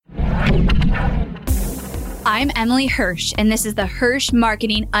I'm Emily Hirsch, and this is the Hirsch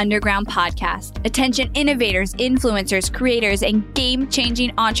Marketing Underground Podcast. Attention innovators, influencers, creators, and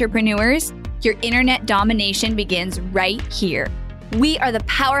game-changing entrepreneurs. Your internet domination begins right here. We are the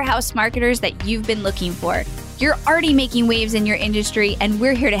powerhouse marketers that you've been looking for. You're already making waves in your industry, and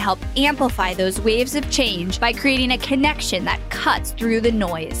we're here to help amplify those waves of change by creating a connection that cuts through the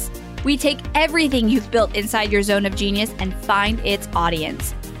noise. We take everything you've built inside your zone of genius and find its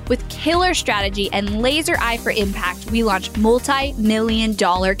audience. With killer strategy and laser eye for impact, we launch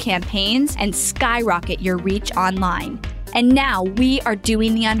multi-million-dollar campaigns and skyrocket your reach online. And now we are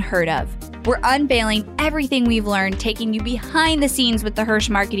doing the unheard of. We're unveiling everything we've learned, taking you behind the scenes with the Hirsch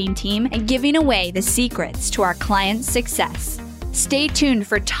marketing team and giving away the secrets to our clients' success. Stay tuned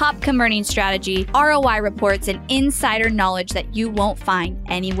for top converting strategy, ROI reports, and insider knowledge that you won't find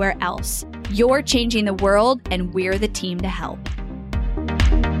anywhere else. You're changing the world, and we're the team to help.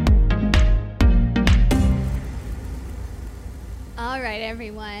 All right,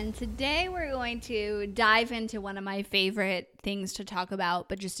 everyone. Today we're going to dive into one of my favorite things to talk about,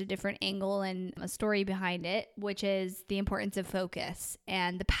 but just a different angle and a story behind it, which is the importance of focus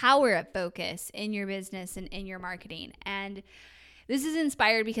and the power of focus in your business and in your marketing. And this is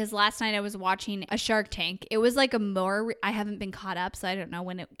inspired because last night I was watching a Shark Tank. It was like I haven't been caught up, so I don't know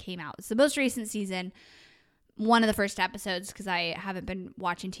when it came out. It's the most recent season, one of the first episodes, because I haven't been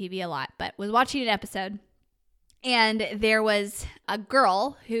watching TV a lot, but was watching an episode. And there was a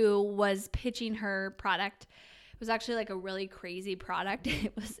girl who was pitching her product. It was actually like a really crazy product.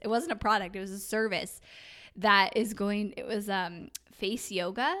 It wasn't a product. It was a service that it was face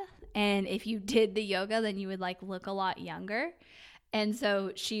yoga. And if you did the yoga, then you would like look a lot younger. And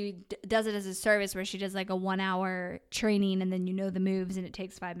so she does it as a service where she does like a 1 hour training and then you know the moves and it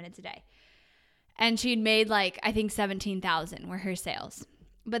takes 5 minutes a day. And she'd made like, I think 17,000 were her sales.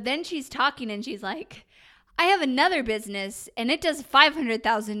 But then she's talking and she's like, I have another business and it does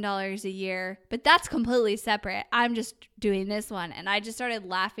 $500,000 a year, but that's completely separate. I'm just doing this one. And I just started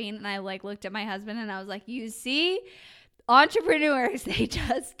laughing and I like looked at my husband and I was like, you see, entrepreneurs, they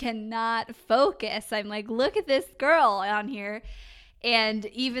just cannot focus. I'm like, look at this girl on here. And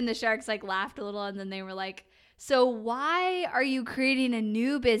even the sharks like laughed a little and then they were like, so why are you creating a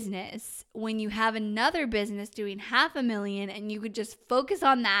new business when you have another business doing $500,000 and you could just focus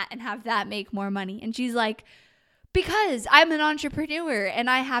on that and have that make more money? And she's like, because I'm an entrepreneur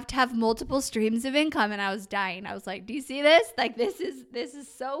and I have to have multiple streams of income. And I was dying. I was like, do you see this? Like, this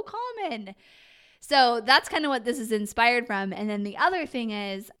is so common. So that's kind of what this is inspired from. And then the other thing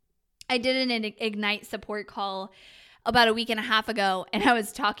is I did an Ignite support call about a week and a half ago, and I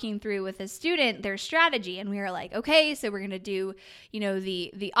was talking through with a student their strategy, and we were like, okay, so we're going to do,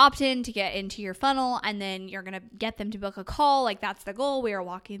 the opt-in to get into your funnel, and then you're going to get them to book a call. Like, that's the goal. We were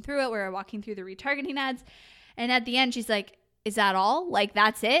walking through it. We were walking through the retargeting ads, and at the end, she's like, is that all? Like,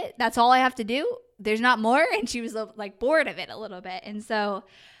 that's it? That's all I have to do? There's not more? And she was like bored of it a little bit. And so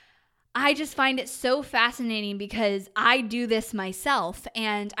I just find it so fascinating because I do this myself,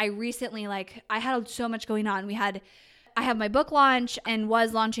 and I recently, I had so much going on. I have my book launch and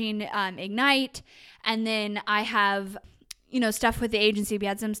was launching Ignite. And then I have, stuff with the agency. We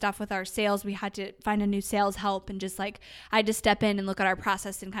had some stuff with our sales. We had to find a new sales help and just I had to step in and look at our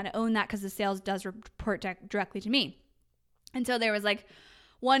process and kind of own that because the sales does report directly to me. And so there was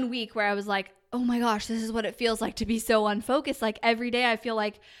 1 week where I was like, oh my gosh, this is what it feels like to be so unfocused. Like every day I feel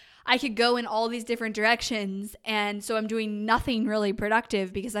like I could go in all these different directions. And so I'm doing nothing really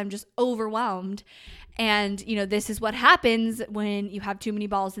productive because I'm just overwhelmed. And, this is what happens when you have too many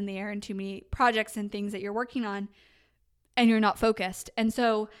balls in the air and too many projects and things that you're working on and you're not focused. And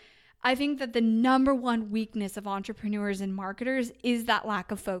so I think that the number one weakness of entrepreneurs and marketers is that lack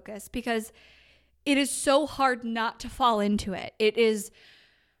of focus because it is so hard not to fall into it. It is,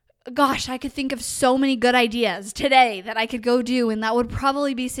 gosh, I could think of so many good ideas today that I could go do and that would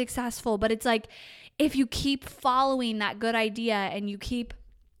probably be successful. But it's like, if you keep following that good idea and you keep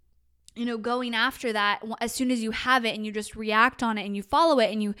going after that as soon as you have it and you just react on it and you follow it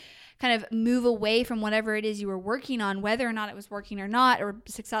and you kind of move away from whatever it is you were working on, whether or not it was working or not or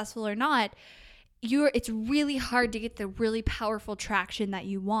successful or not, it's really hard to get the really powerful traction that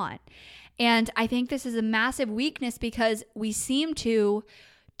you want. And I think this is a massive weakness because we seem to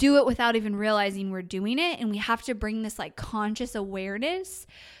do it without even realizing we're doing it. And we have to bring this conscious awareness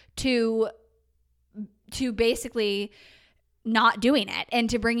to basically not doing it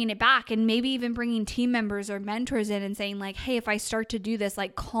and to bringing it back and maybe even bringing team members or mentors in and saying hey, if I start to do this,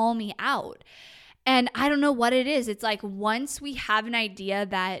 call me out. And I don't know what it is. It's once we have an idea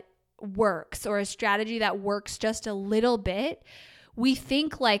that works or a strategy that works just a little bit, we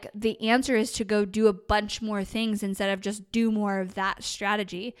think like the answer is to go do a bunch more things instead of just do more of that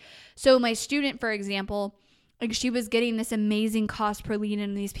strategy. So my student, for example, like she was getting this amazing cost per lead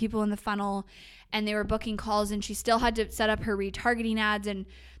and these people in the funnel, and they were booking calls, and she still had to set up her retargeting ads and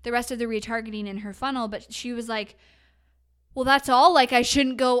the rest of the retargeting in her funnel. But she was like, well, that's all? Like, I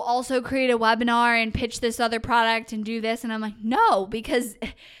shouldn't go also create a webinar and pitch this other product and do this? And I'm like, no, because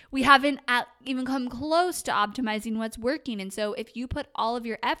we haven't even come close to optimizing what's working. And so if you put all of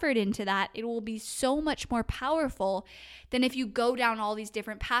your effort into that, it will be so much more powerful than if you go down all these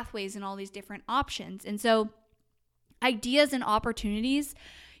different pathways and all these different options. And so ideas and opportunities,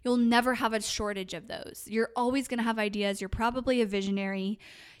 you'll never have a shortage of those. You're always going to have ideas. You're probably a visionary.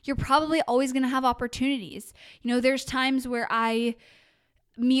 You're probably always going to have opportunities. There's times where I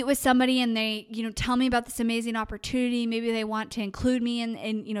meet with somebody and they, tell me about this amazing opportunity. Maybe they want to include me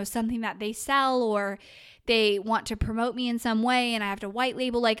in something that they sell, or they want to promote me in some way, and I have to white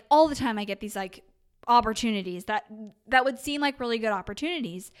label. Like, all the time I get these like opportunities that would seem like really good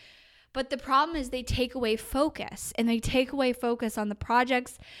opportunities. But the problem is they take away focus, and they take away focus on the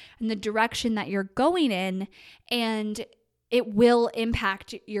projects and the direction that you're going in, and it will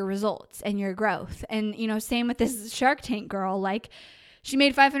impact your results and your growth. And, same with this Shark Tank girl. Like, she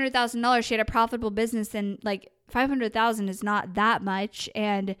made $500,000. She had a profitable business, and like $500,000 is not that much.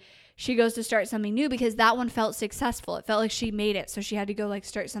 And she goes to start something new because that one felt successful. It felt like she made it. So she had to go like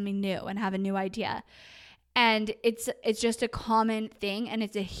start something new and have a new idea. And it's just a common thing, and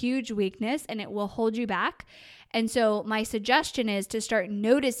it's a huge weakness, and it will hold you back. And so my suggestion is to start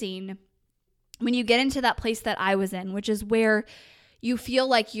noticing when you get into that place that I was in, which is where you feel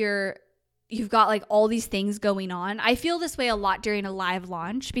like you've got like all these things going on. I feel this way a lot during a live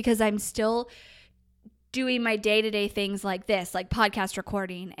launch because I'm still doing my day-to-day things like this, like podcast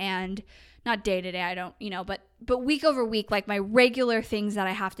recording, and not day-to-day, I don't, but week over week, like my regular things that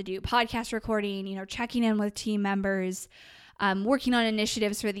I have to do, podcast recording, checking in with team members, working on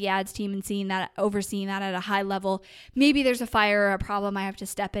initiatives for the ads team and overseeing that at a high level. Maybe there's a fire or a problem I have to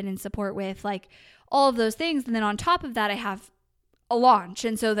step in and support with, like all of those things. And then on top of that, I have a launch.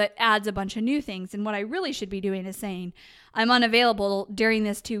 And so that adds a bunch of new things. And what I really should be doing is saying, I'm unavailable during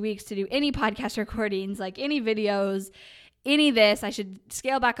this 2 weeks to do any podcast recordings, like any videos, any of this. I should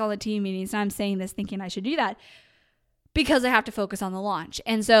scale back all the team meetings. And I'm saying this thinking I should do that because I have to focus on the launch.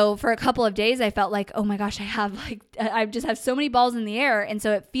 And so for a couple of days, I felt like, oh my gosh, I just have so many balls in the air. And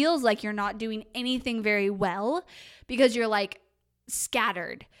so it feels like you're not doing anything very well because you're like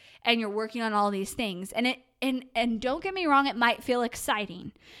scattered and you're working on all these things. And don't get me wrong, it might feel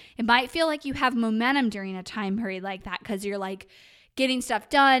exciting. It might feel like you have momentum during a time period like that because you're like getting stuff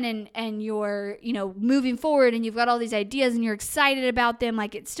done and you're, moving forward and you've got all these ideas and you're excited about them.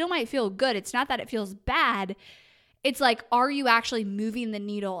 Like, it still might feel good. It's not that it feels bad. It's like, are you actually moving the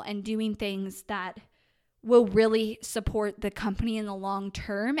needle and doing things that will really support the company in the long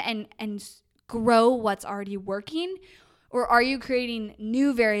term and grow what's already working? Or are you creating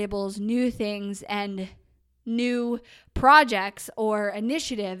new variables, new things, and new projects or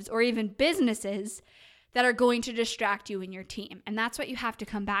initiatives or even businesses that are going to distract you and your team? And that's what you have to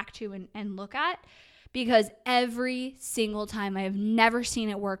come back to and look at, because every single time, I have never seen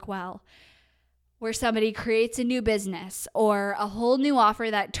it work well where somebody creates a new business or a whole new offer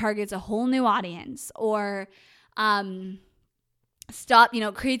that targets a whole new audience, or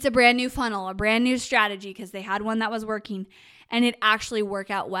creates a brand new funnel, a brand new strategy because they had one that was working and it actually worked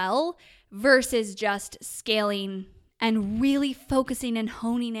out well, versus just scaling and really focusing and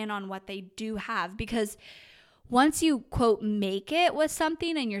honing in on what they do have. Because once you, quote, make it with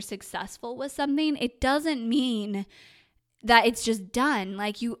something and you're successful with something, it doesn't mean that it's just done.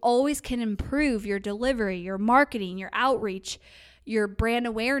 Like, you always can improve your delivery, your marketing, your outreach, your brand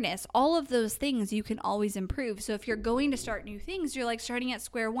awareness, all of those things you can always improve. So if you're going to start new things, you're like starting at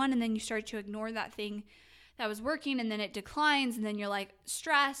square one, and then you start to ignore that thing that was working, and then it declines, and then you're like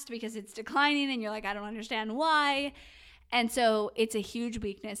stressed because it's declining, and you're like, I don't understand why. And so it's a huge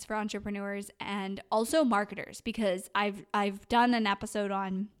weakness for entrepreneurs and also marketers, because I've done an episode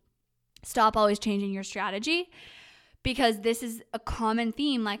on stop always changing your strategy, because this is a common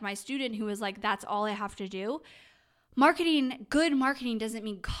theme. Like my student who was like, that's all I have to do. Good marketing doesn't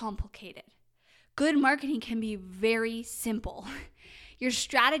mean complicated. Good marketing can be very simple. Your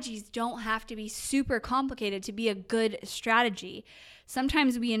strategies don't have to be super complicated to be a good strategy.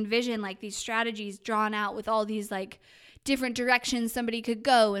 Sometimes we envision like these strategies drawn out with all these like different directions somebody could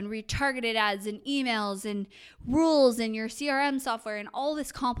go, and retargeted ads and emails and rules and your CRM software and all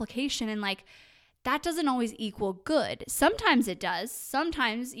this complication. And like, that doesn't always equal good. Sometimes it does.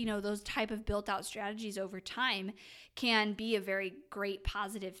 Sometimes, those type of built out strategies over time can be a very great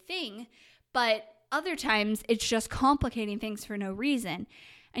positive thing, but other times it's just complicating things for no reason.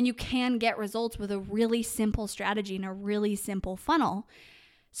 And you can get results with a really simple strategy and a really simple funnel.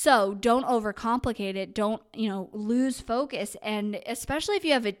 So don't overcomplicate it. Don't, lose focus. And especially if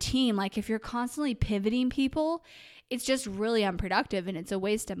you have a team, like if you're constantly pivoting people, it's just really unproductive and it's a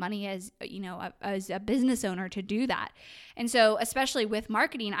waste of money as a business owner to do that. And so especially with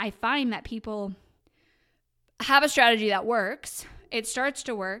marketing, I find that people have a strategy that works. It starts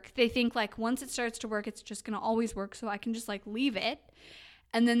to work. They think like once it starts to work, it's just going to always work. So I can just like leave it.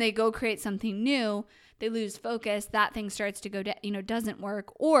 And then they go create something new. They lose focus. That thing starts to go, doesn't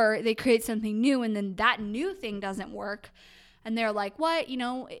work. Or they create something new and then that new thing doesn't work. And they're like, what?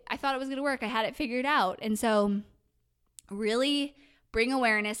 I thought it was going to work. I had it figured out. And so really bring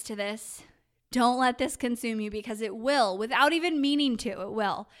awareness to this. Don't let this consume you because it will, without even meaning to, it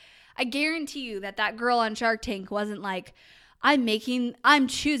will. I guarantee you that girl on Shark Tank wasn't like, I'm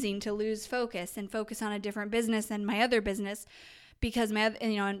choosing to lose focus and focus on a different business than my other business because my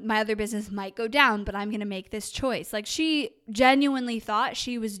other business might go down, but I'm going to make this choice. Like she genuinely thought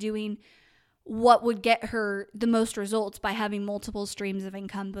she was doing what would get her the most results by having multiple streams of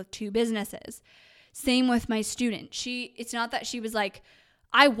income with two businesses. Same with my student. It's not that she was like,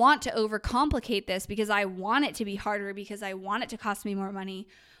 I want to overcomplicate this because I want it to be harder, because I want it to cost me more money,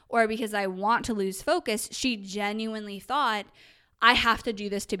 or because I want to lose focus. She genuinely thought, I have to do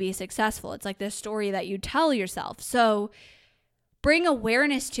this to be successful. It's like this story that you tell yourself. So bring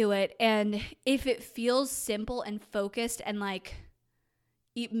awareness to it. And if it feels simple and focused and like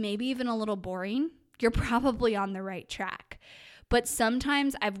maybe even a little boring, you're probably on the right track. But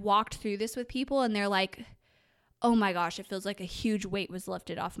sometimes I've walked through this with people and they're like, oh my gosh, it feels like a huge weight was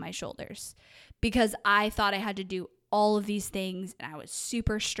lifted off my shoulders because I thought I had to do all of these things and I was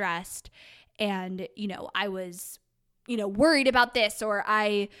super stressed and, I was, worried about this, or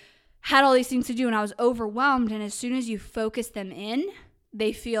I had all these things to do and I was overwhelmed. And as soon as you focus them in,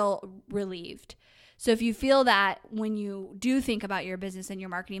 they feel relieved. So if you feel that when you do think about your business and your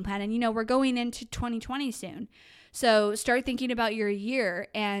marketing plan, and we're going into 2020 soon. So start thinking about your year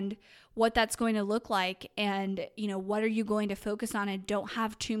and what that's going to look like and, what are you going to focus on, and don't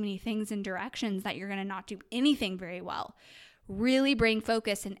have too many things and directions that you're going to not do anything very well. Really bring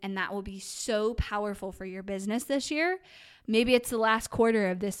focus and that will be so powerful for your business this year. Maybe it's the last quarter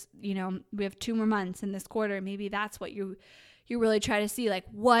of this, we have 2 more months in this quarter. Maybe that's what you really try to see, like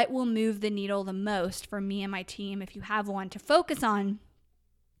what will move the needle the most for me and my team if you have one to focus on,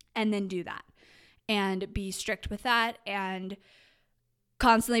 and then do that. And be strict with that and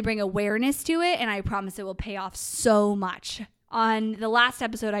constantly bring awareness to it. And I promise it will pay off so much. On the last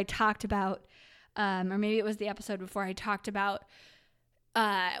episode, I talked about, or maybe it was the episode before, I talked about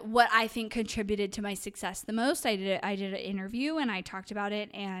what I think contributed to my success the most. I did an interview and I talked about it.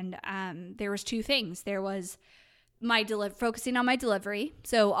 And there was 2 things. There was focusing on my delivery.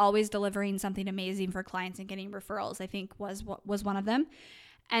 So always delivering something amazing for clients and getting referrals, I think was one of them.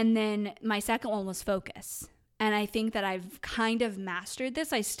 And then my second one was focus. And I think that I've kind of mastered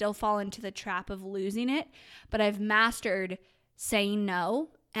this. I still fall into the trap of losing it, but I've mastered saying no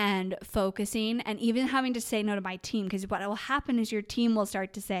and focusing, and even having to say no to my team, because what will happen is your team will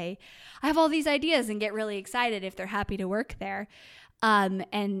start to say, I have all these ideas, and get really excited if they're happy to work there,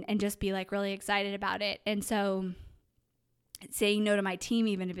 and just be like really excited about it. And so saying no to my team,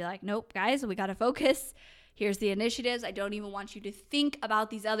 even to be like, nope, guys, we got to focus. Here's the initiatives. I don't even want you to think about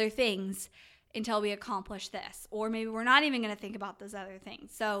these other things until we accomplish this. Or maybe we're not even going to think about those other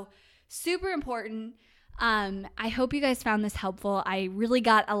things. So super important. I hope you guys found this helpful. I really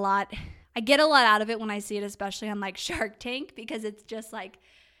got a lot. I get a lot out of it when I see it, especially on like Shark Tank, because it's just like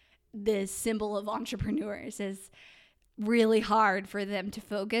the symbol of entrepreneurs is really hard for them to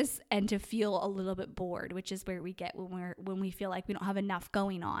focus and to feel a little bit bored, which is where we get when we feel like we don't have enough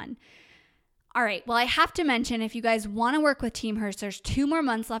going on. All right. Well, I have to mention, if you guys want to work with Team Hearst, there's 2 more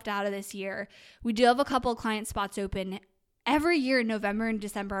months left out of this year. We do have a couple of client spots open. Every year, November and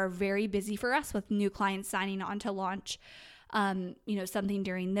December are very busy for us with new clients signing on to launch, something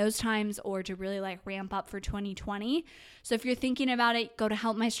during those times, or to really like ramp up for 2020. So if you're thinking about it, go to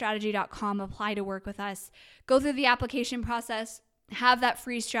helpmystrategy.com, apply to work with us, go through the application process, have that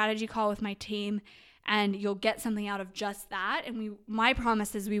free strategy call with my team, and you'll get something out of just that. And my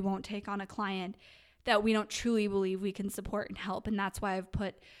promise is we won't take on a client that we don't truly believe we can support and help. And that's why I've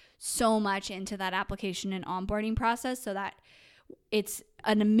put so much into that application and onboarding process, so that it's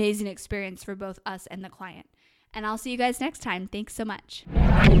an amazing experience for both us and the client. And I'll see you guys next time. Thanks so much.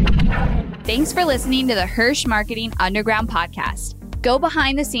 Thanks for listening to the Hirsch Marketing Underground podcast. Go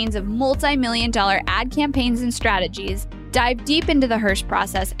behind the scenes of multi-million-dollar ad campaigns and strategies, dive deep into the Hirsch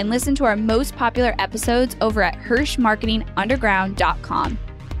process, and listen to our most popular episodes over at hirschmarketingunderground.com.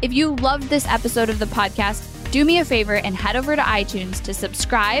 If you loved this episode of the podcast, do me a favor and head over to iTunes to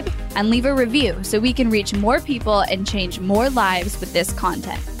subscribe and leave a review so we can reach more people and change more lives with this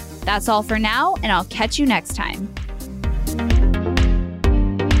content. That's all for now, and I'll catch you next time.